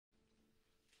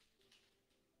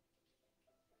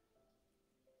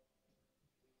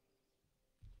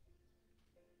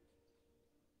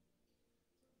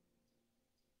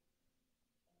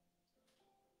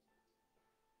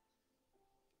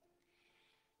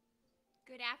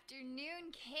Good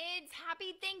afternoon, kids.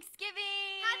 Happy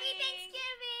Thanksgiving! Happy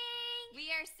Thanksgiving! We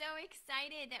are so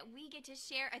excited that we get to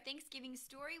share a Thanksgiving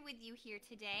story with you here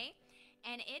today.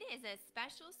 And it is a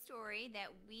special story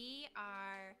that we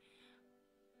are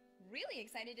really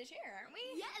excited to share, aren't we?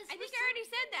 Yes. I think I already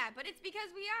said that, but it's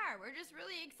because we are. We're just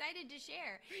really excited to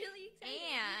share. Really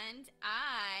excited. And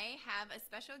I have a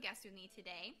special guest with me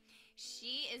today.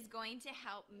 She is going to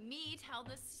help me tell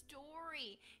the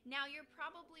story. Now, you're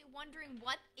probably wondering,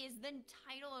 what is the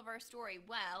title of our story?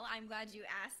 Well, I'm glad you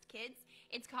asked, kids.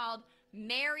 It's called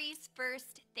Mary's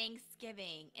First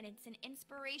Thanksgiving, and it's an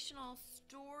inspirational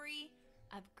story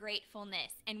of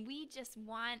gratefulness. And we just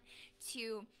want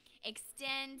to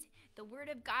extend the Word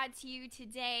of God to you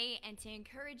today and to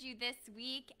encourage you this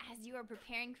week as you are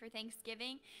preparing for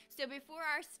Thanksgiving. So before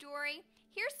our story,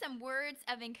 here's some words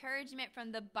of encouragement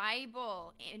from the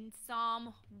Bible in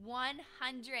Psalm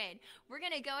 100. We're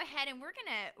going to go ahead and we're going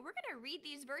to read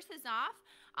these verses off.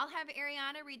 I'll have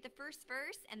Aryana read the first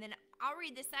verse, and then I'll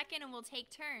read the second, and we'll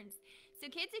take turns. So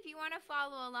kids, if you want to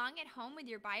follow along at home with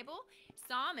your Bible,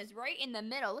 Psalm is right in the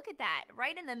middle. Look at that,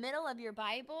 right in the middle of your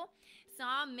Bible.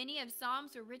 Many of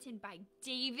Psalms were written by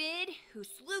David, who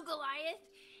slew Goliath,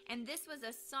 and this was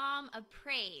a psalm of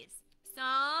praise.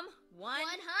 Psalm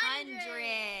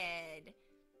 100.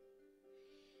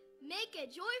 Make a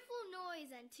joyful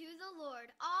noise unto the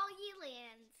Lord, all ye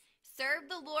lands. Serve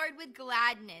the Lord with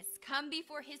gladness. Come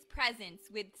before his presence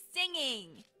with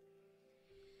singing.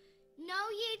 Know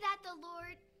ye that the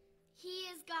Lord, he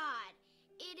is God.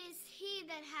 It is he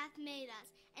that hath made us,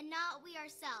 and not we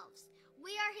ourselves.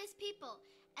 We are his people,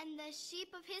 and the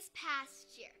sheep of his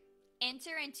pasture.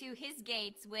 Enter into his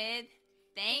gates with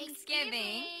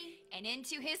thanksgiving, and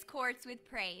into his courts with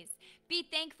praise. Be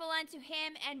thankful unto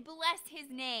him, and bless his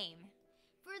name.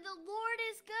 For the Lord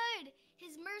is good,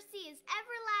 his mercy is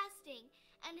everlasting,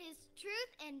 and his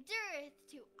truth endureth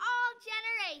to all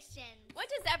generations.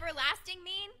 What does everlasting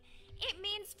mean? It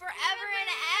means forever and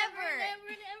ever.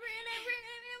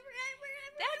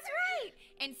 That's right.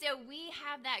 And so we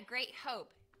have that great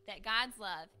hope that God's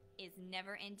love is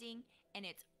never ending, and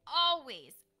it's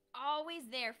always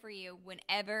there for you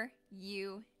whenever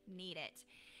you need it.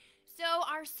 So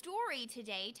our story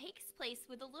today takes place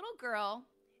with a little girl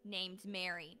named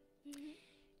Mary. Mm-hmm.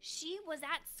 She was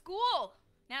at school.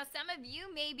 Now, some of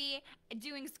you may be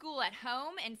doing school at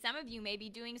home, and some of you may be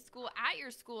doing school at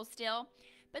your school still.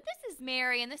 But this is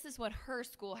Mary, and this is what her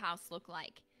schoolhouse looked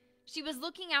like. She was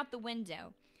looking out the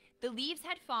window. The leaves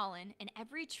had fallen, and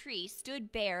every tree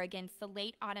stood bare against the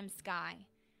late autumn sky.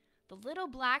 The little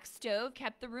black stove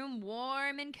kept the room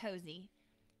warm and cozy.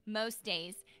 Most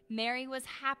days, Mary was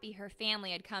happy her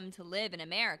family had come to live in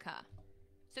America.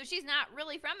 So she's not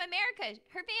really from America.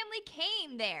 Her family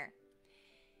came there.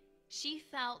 She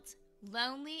felt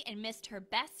lonely and missed her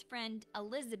best friend,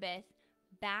 Elizabeth,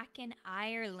 back in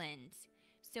Ireland.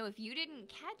 So if you didn't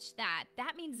catch that,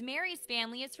 that means Mary's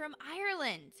family is from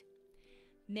Ireland.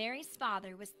 Mary's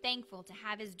father was thankful to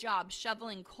have his job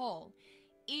shoveling coal,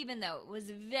 even though it was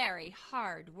very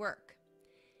hard work.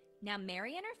 Now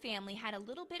Mary and her family had a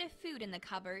little bit of food in the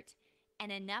cupboard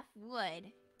and enough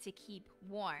wood to keep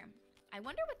warm. I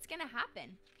wonder what's going to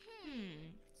happen.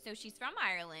 So she's from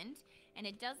Ireland, and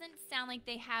it doesn't sound like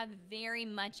they have very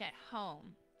much at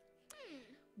home.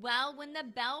 Well, when the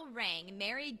bell rang,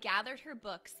 Mary gathered her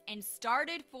books and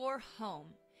started for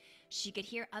home. She could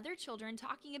hear other children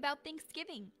talking about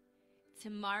Thanksgiving.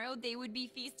 Tomorrow they would be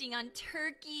feasting on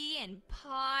turkey and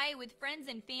pie with friends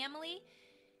and family.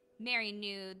 Mary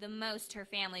knew the most her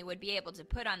family would be able to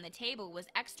put on the table was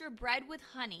extra bread with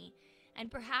honey and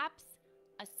perhaps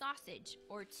a sausage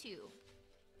or two.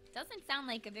 Doesn't sound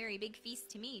like a very big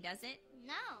feast to me, does it?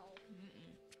 No.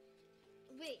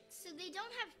 Wait, so they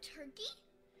don't have turkey?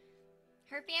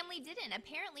 Her family didn't.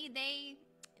 Apparently they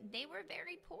were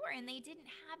very poor, and they didn't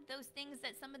have those things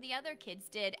that some of the other kids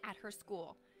did at her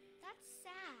school. That's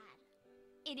sad.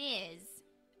 It is,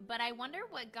 but I wonder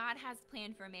what God has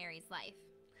planned for Mary's life.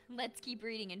 Let's keep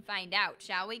reading and find out,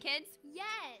 shall we, kids?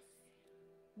 Yes.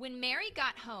 When Mary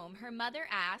got home, her mother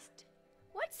asked,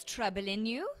 "What's troubling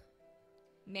you?"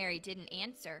 Mary didn't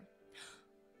answer.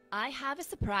 "I have a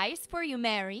surprise for you,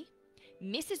 Mary.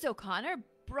 Mrs. O'Connor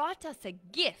brought us a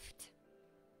gift."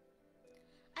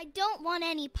 I don't want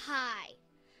any pie.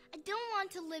 I don't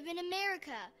want to live in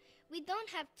America. We don't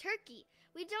have turkey.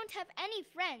 We don't have any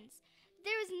friends.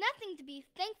 There is nothing to be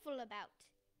thankful about.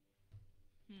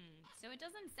 So it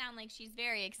doesn't sound like she's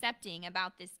very accepting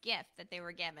about this gift that they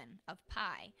were given of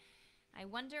pie. I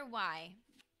wonder why.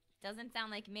 Doesn't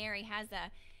sound like Mary has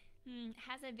a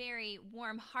very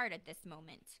warm heart at this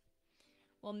moment.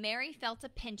 Well, Mary felt a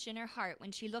pinch in her heart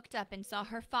when she looked up and saw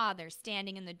her father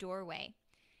standing in the doorway.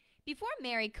 Before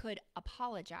Mary could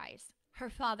apologize, her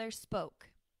father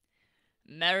spoke.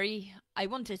 "Mary, I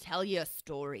want to tell you a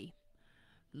story.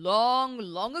 Long,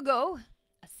 long ago,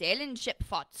 a sailing ship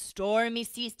fought stormy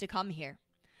seas to come here.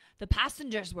 The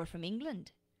passengers were from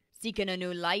England, seeking a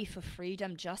new life of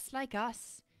freedom just like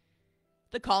us.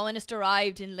 The colonists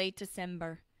arrived in late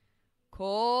December.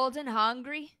 Cold and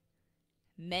hungry,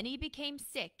 many became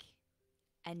sick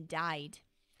and died."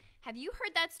 Have you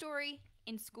heard that story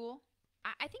in school?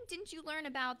 I think, didn't you learn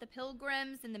about the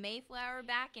Pilgrims and the Mayflower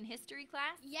back in history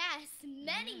class? Yes,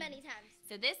 many times.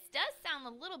 So this does sound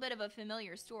a little bit of a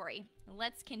familiar story.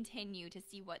 Let's continue to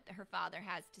see what her father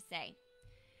has to say.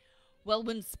 "Well,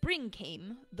 when spring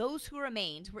came, those who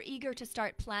remained were eager to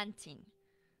start planting.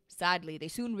 Sadly, they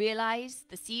soon realized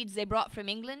the seeds they brought from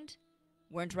England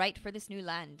weren't right for this new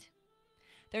land.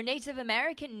 Their Native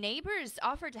American neighbors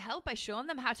offered to help by showing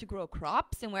them how to grow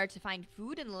crops and where to find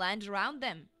food in the land around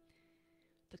them.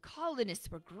 The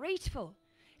colonists were grateful.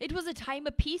 It was a time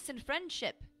of peace and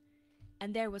friendship,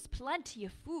 and there was plenty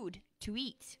of food to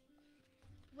eat."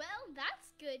 Well,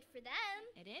 that's good for them.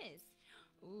 It is.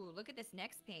 Ooh, look at this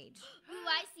next page. Ooh,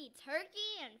 I see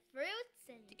turkey and fruits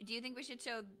and... Do you think we should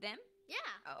show them? Yeah.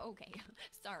 Oh, okay.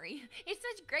 Sorry. It's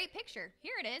such a great picture.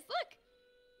 Here it is. Look.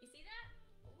 You see that?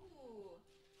 Ooh.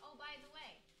 Oh, by the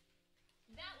way,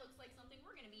 that looks like something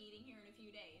we're going to be eating here in a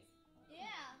few days.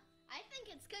 Yeah. I think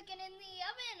it's cooking in the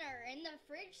oven or in the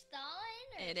fridge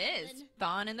thawing. It is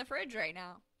thawing in the fridge right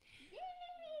now.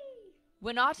 Yay!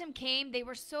 When autumn came, they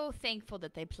were so thankful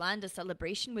that they planned a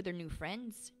celebration with their new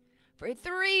friends. For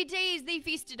 3 days, they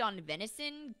feasted on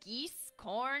venison, geese,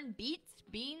 corn, beets,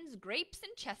 beans, grapes,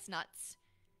 and chestnuts.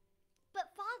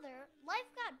 But Father,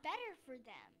 life got better for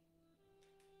them.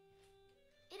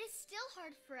 It is still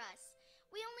hard for us.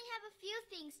 We only have a few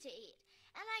things to eat.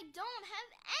 And I don't have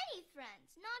any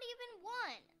friends, not even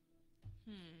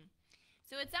one.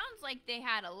 So it sounds like they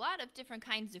had a lot of different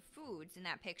kinds of foods in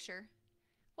that picture.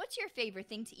 What's your favorite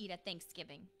thing to eat at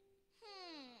Thanksgiving?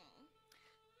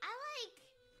 I like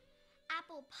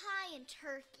apple pie and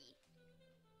turkey.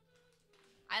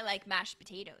 I like mashed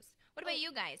potatoes. What about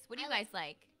you guys? What do you guys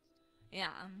like?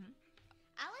 Yeah.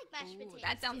 I like mashed potatoes.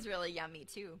 That sounds really yummy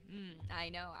too. I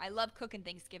know. I love cooking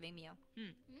Thanksgiving meal.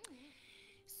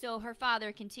 So her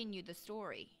father continued the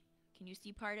story. Can you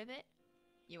see part of it?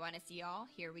 You want to see all?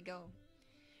 Here we go.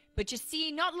 "But you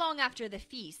see, not long after the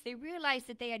feast, they realized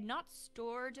that they had not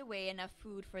stored away enough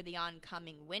food for the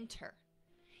oncoming winter.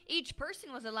 Each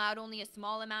person was allowed only a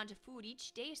small amount of food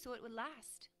each day so it would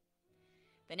last.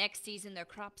 The next season, their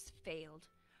crops failed.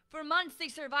 For months, they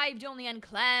survived only on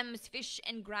clams, fish,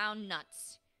 and ground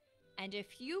nuts, and a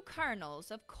few kernels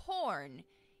of corn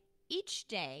each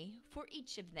day for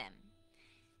each of them."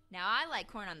 Now, I like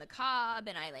corn on the cob,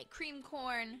 and I like cream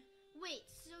corn. Wait,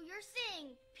 so you're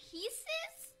saying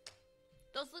pieces?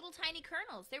 Those little tiny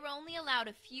kernels, they were only allowed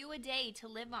a few a day to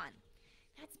live on.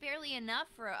 That's barely enough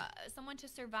for someone to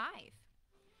survive.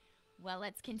 Well,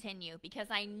 let's continue,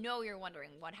 because I know you're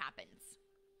wondering what happens.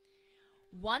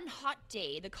 One hot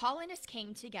day, the colonists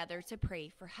came together to pray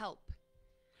for help.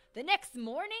 The next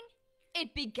morning,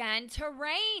 it began to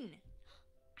rain.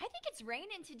 I think it's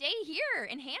raining today here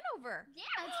in Hanover.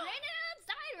 Yeah, it's raining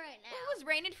outside right now. It was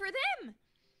raining for them.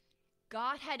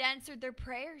 God had answered their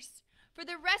prayers. For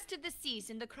the rest of the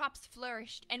season, the crops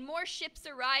flourished, and more ships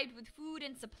arrived with food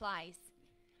and supplies.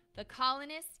 The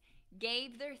colonists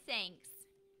gave their thanks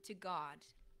to God.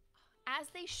 As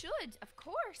they should, of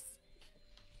course.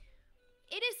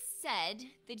 It is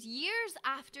said that years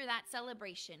after that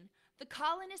celebration, the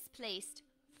colonists placed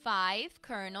 5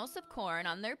 kernels of corn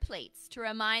on their plates to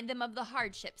remind them of the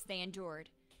hardships they endured.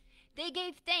 They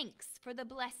gave thanks for the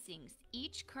blessings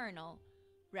each kernel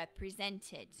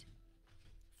represented.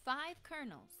 5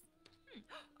 kernels.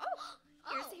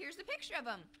 Here's the picture of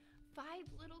them. 5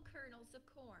 little kernels of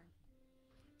corn.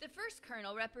 The first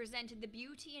kernel represented the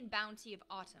beauty and bounty of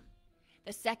autumn.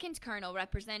 The second kernel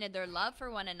represented their love for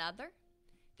one another.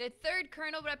 The third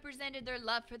kernel represented their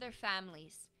love for their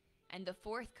families. And the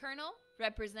fourth kernel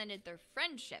represented their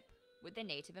friendship with the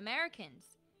Native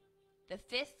Americans. The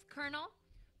fifth kernel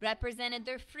represented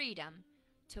their freedom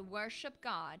to worship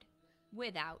God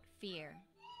without fear.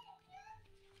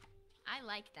 I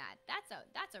like that.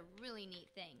 That's a really neat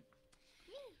thing.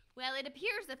 Well, it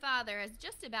appears the father is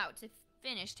just about to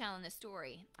finish telling the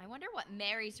story. I wonder what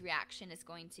Mary's reaction is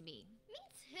going to be. Me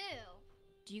too.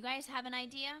 Do you guys have an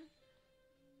idea?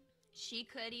 She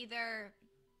could either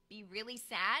be really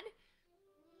sad,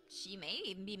 she may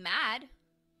even be mad,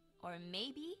 or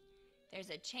maybe there's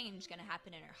a change going to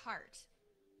happen in her heart.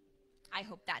 I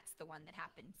hope that's the one that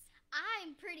happens.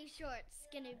 I'm pretty sure it's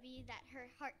going to be that her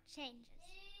heart changes.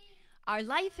 Our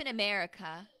life in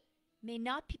America may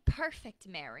not be perfect,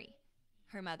 Mary,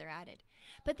 her mother added,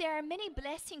 but there are many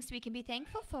blessings we can be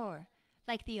thankful for,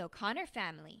 like the O'Connor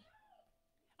family.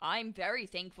 I'm very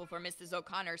thankful for Mrs.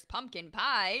 O'Connor's pumpkin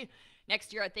pie.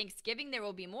 Next year at Thanksgiving, there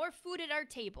will be more food at our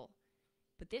table.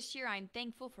 But this year, I'm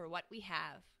thankful for what we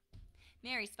have.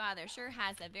 Mary's father sure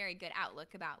has a very good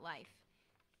outlook about life.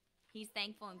 He's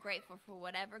thankful and grateful for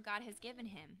whatever God has given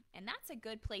him, and that's a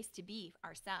good place to be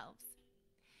ourselves.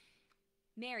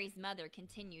 Mary's mother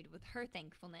continued with her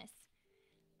thankfulness.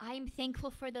 I'm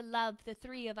thankful for the love the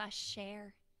three of us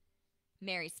share.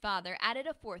 Mary's father added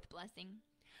a fourth blessing.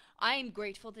 I'm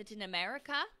grateful that in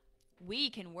America, we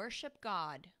can worship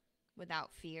God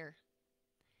without fear.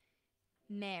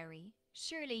 Mary,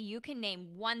 surely you can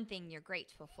name one thing you're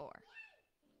grateful for.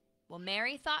 Well,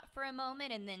 Mary thought for a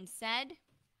moment and then said,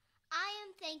 I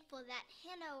am thankful that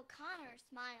Hannah O'Connor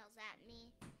smiles at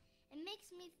me. It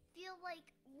makes me feel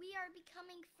like we are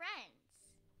becoming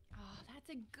friends. Oh, that's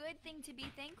a good thing to be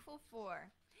thankful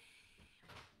for.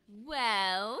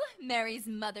 Well, Mary's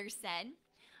mother said,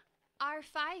 our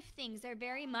 5 things are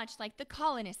very much like the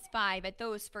colonists' 5 at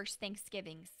those first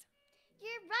Thanksgivings.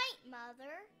 You're right,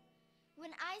 Mother.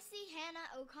 When I see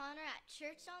Hannah O'Connor at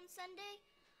church on Sunday,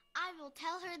 I will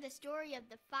tell her the story of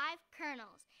the 5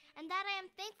 kernels and that I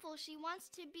am thankful she wants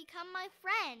to become my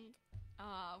friend.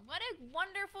 Oh, what a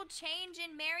wonderful change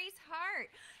in Mary's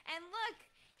heart. And look,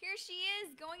 here she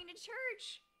is going to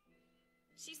church.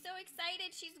 She's so excited,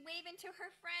 she's waving to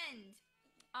her friend.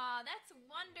 Oh, that's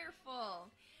wonderful.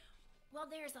 Well,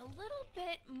 there's a little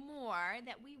bit more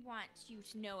that we want you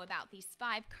to know about these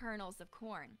 5 kernels of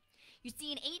corn. You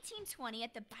see, in 1820,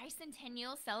 at the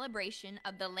bicentennial celebration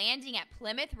of the landing at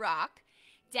Plymouth Rock,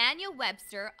 Daniel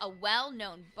Webster, a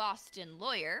well-known Boston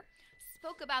lawyer,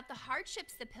 spoke about the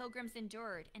hardships the Pilgrims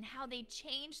endured and how they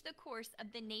changed the course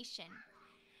of the nation.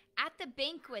 At the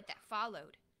banquet that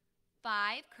followed,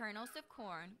 5 kernels of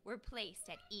corn were placed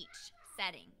at each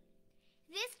setting.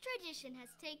 This tradition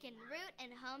has taken root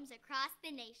in homes across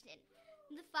the nation.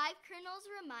 The 5 kernels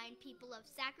remind people of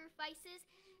sacrifices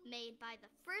made by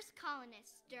the first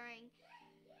colonists during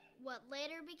what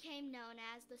later became known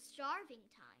as the starving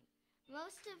time.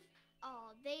 Most of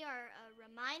all, they are a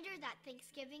reminder that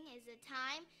Thanksgiving is a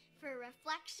time for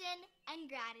reflection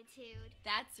and gratitude.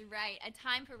 That's right, a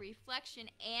time for reflection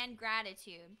and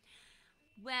gratitude.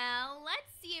 Well,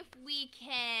 let's see if we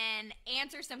can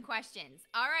answer some questions.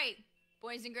 All right.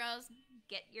 Boys and girls,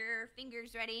 get your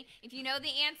fingers ready. If you know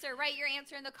the answer, write your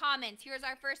answer in the comments. Here's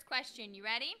our first question. You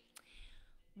ready?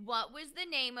 What was the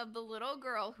name of the little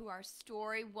girl who our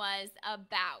story was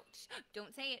about?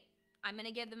 Don't say it. I'm going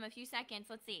to give them a few seconds.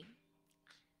 Let's see.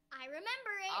 I remember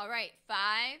it. All right. 5,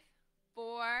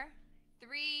 4,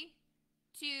 3,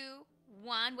 2,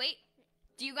 1. Wait.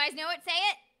 Do you guys know it? Say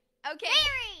it. Okay.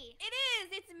 Mary! It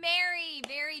is. It's Mary.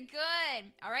 Very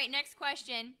good. All right. Next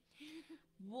question.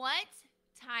 What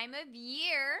time of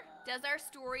year does our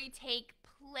story take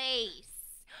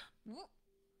place?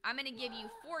 I'm going to give you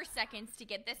 4 seconds to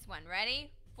get this one.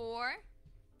 Ready? 4,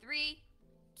 3,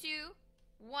 2,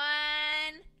 1.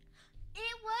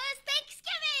 It was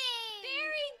Thanksgiving!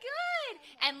 Very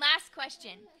good. And last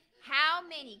question. How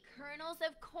many kernels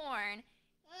of corn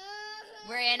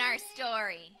were in our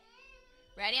story?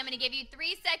 Ready? I'm going to give you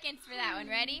 3 seconds for that one.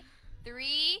 Ready?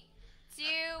 3, 2,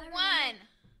 1.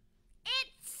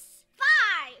 It's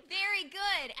 5. Very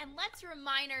good. And let's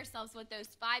remind ourselves what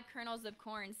those 5 kernels of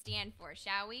corn stand for,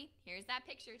 shall we? Here's that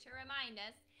picture to remind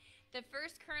us. The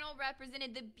first kernel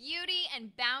represented the beauty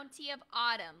and bounty of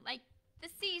autumn, like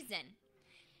the season.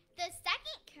 The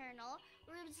second kernel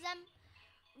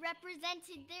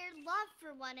represented their love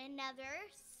for one another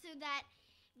so that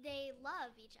they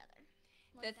love each other.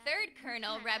 The third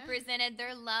kernel represented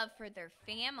their love for their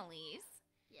families.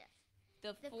 Yes.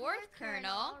 The fourth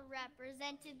kernel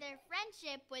represented their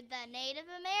friendship with the Native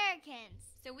Americans.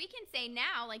 So we can say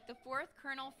now, like the fourth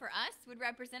kernel for us would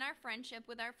represent our friendship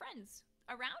with our friends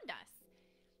around us.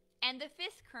 And the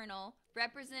fifth kernel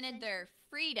represented their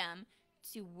freedom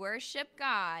to worship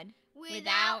God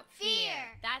without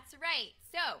fear. That's right.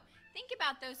 So think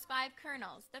about those 5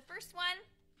 kernels. The first one,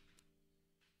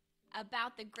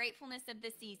 about the gratefulness of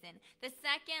the season. The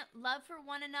second, love for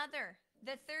one another.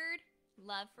 The third,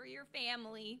 love for your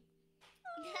family.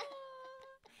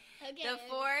 Okay. The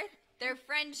fourth, their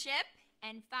friendship.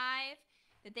 And 5,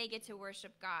 that they get to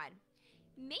worship God.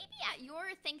 Maybe at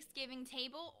your Thanksgiving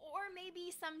table, or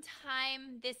maybe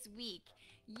sometime this week,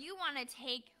 you want to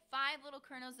take 5 little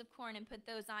kernels of corn and put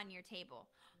those on your table.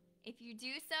 If you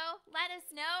do so, let us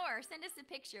know or send us a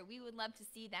picture. We would love to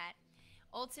see that.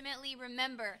 Ultimately,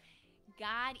 remember,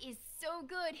 God is so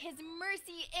good. His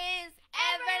mercy is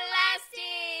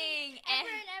everlasting.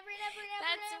 Ever and ever and ever and ever.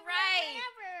 That's and ever right. And,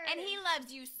 ever. And he loves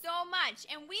you so much.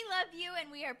 And we love you, and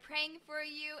we are praying for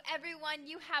you. Everyone,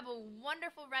 you have a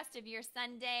wonderful rest of your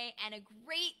Sunday and a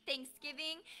great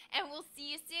Thanksgiving. And we'll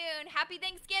see you soon. Happy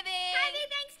Thanksgiving. Happy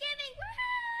Thanksgiving.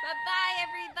 Woohoo! Bye-bye,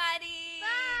 everybody.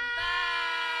 Bye.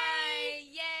 Bye.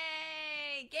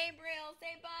 Yay. Gabriel,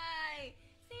 say bye.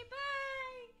 Say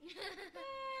bye. Bye.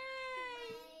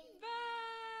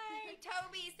 Bye.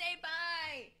 Toby, say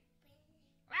bye.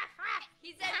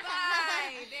 He said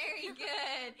bye. Very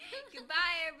good.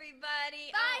 Goodbye, everybody.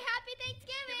 Bye. Happy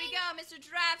Thanksgiving. Here we go. Mr.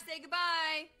 Giraffe, say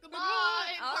goodbye.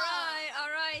 Goodbye. All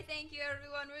right. Thank you,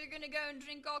 everyone. We're going to go and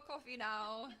drink our coffee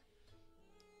now.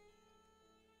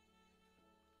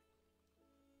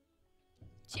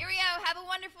 Cheerio. Have a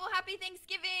wonderful, happy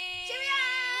Thanksgiving.